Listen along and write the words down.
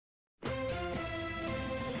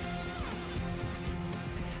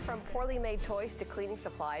poorly made toys to cleaning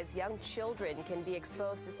supplies, young children can be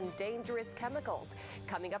exposed to some dangerous chemicals.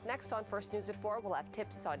 Coming up next on First News at 4, we'll have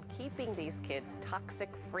tips on keeping these kids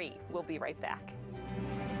toxic-free. We'll be right back.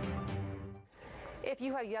 If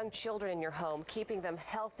you have young children in your home, keeping them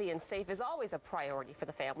healthy and safe is always a priority for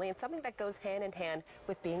the family and something that goes hand in hand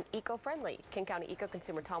with being eco-friendly. King County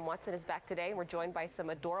EcoConsumer Tom Watson is back today, and we're joined by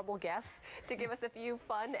some adorable guests to give us a few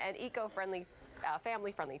fun and eco-friendly,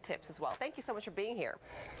 family-friendly tips as well. Thank you so much for being here.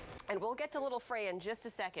 And we'll get to little Freya in just a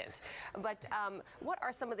second. But what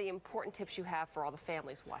are some of the important tips you have for all the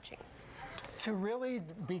families watching? To really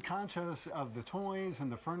be conscious of the toys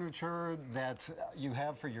and the furniture that you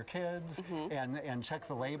have for your kids, and check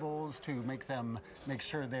the labels to make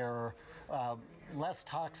sure they're less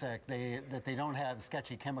toxic, that they don't have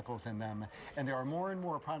sketchy chemicals in them. And there are more and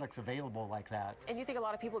more products available like that. And you think a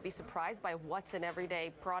lot of people would be surprised by what's in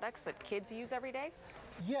everyday products that kids use every day?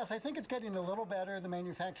 Yes, I think it's getting a little better. The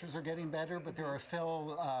manufacturers are getting better, but there are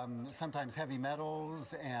still sometimes heavy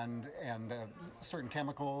metals and certain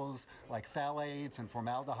chemicals like phthalates and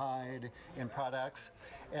formaldehyde in products.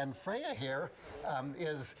 And Freya here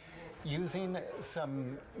is using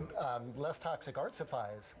some less toxic art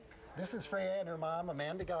supplies. This is Freya and her mom,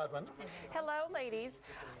 Amanda Godwin. Hello, ladies.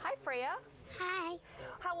 Hi, Freya. Hi.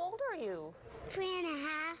 How old are you?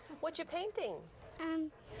 3.5. What you painting?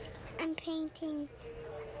 I'm painting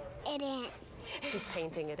it in. She's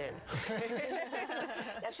painting it in.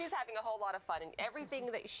 Now, she's having a whole lot of fun, and everything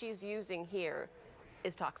that she's using here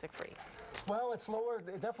is toxic-free. Well, it's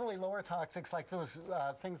definitely lower toxics, like those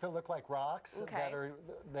things that look like rocks that are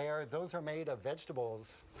there. Those are made of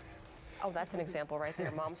vegetables. Oh, that's an example right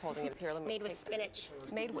there. Mom's holding it here. Let me made with spinach.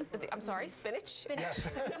 Made with, I'm sorry, spinach? Yes.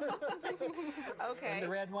 Okay. And the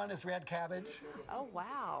red one is red cabbage. Oh,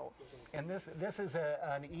 wow. And this is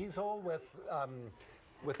an easel with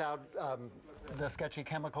without the sketchy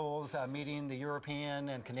chemicals, meeting the European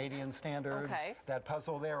and Canadian standards. Okay. That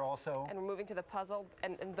puzzle there also. And we're moving to the puzzle,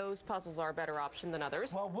 and those puzzles are a better option than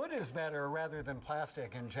others. Well, wood is better rather than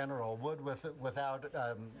plastic in general. Wood without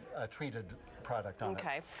a treated product on it.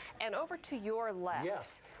 Okay. And over to your left.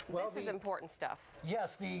 Yes. Well, this is important stuff.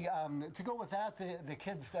 Yes. To go with that, the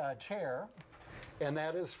kids' chair, and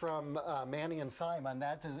that is from Manny and Simon.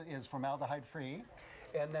 That is formaldehyde-free.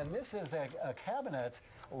 And then this is a cabinet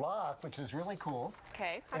lock, which is really cool.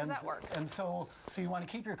 Okay, how does that work? And so you want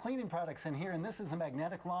to keep your cleaning products in here, and this is a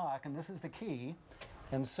magnetic lock, and this is the key.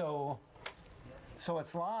 And so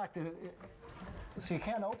it's locked, so you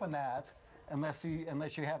can't open that unless you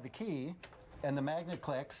have the key, and the magnet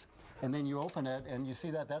clicks, and then you open it, and you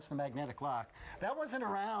see that's the magnetic lock. That wasn't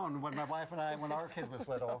around when my wife and I, when our kid was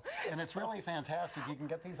little, and it's really fantastic. You can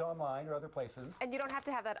get these online or other places. And you don't have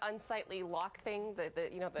to have that unsightly lock thing,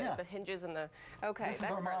 the hinges and the, okay. This is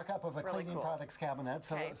our mock-up of a really cleaning products cabinet,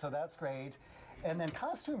 so that's great. And then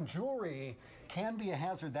costume jewelry can be a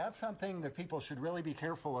hazard. That's something that people should really be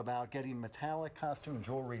careful about, getting metallic costume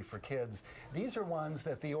jewelry for kids. These are ones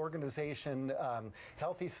that the organization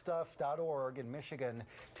healthystuff.org in Michigan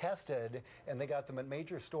tested, and they got them at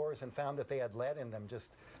major stores and found that they had lead in them,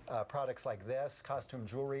 just products like this, costume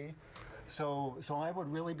jewelry. So I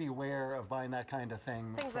would really be aware of buying that kind of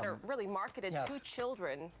thing. Things that are really marketed to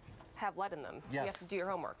children have lead in them, so you have to do your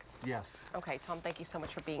homework. Yes. Okay, Tom, thank you so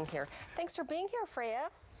much for being here. Thanks for being here, Freya.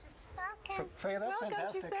 Welcome. Freya, that's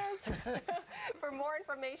fantastic. She says. For more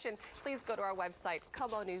information, please go to our website,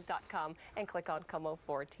 KOMOnews.com, and click on KOMO4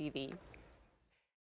 TV.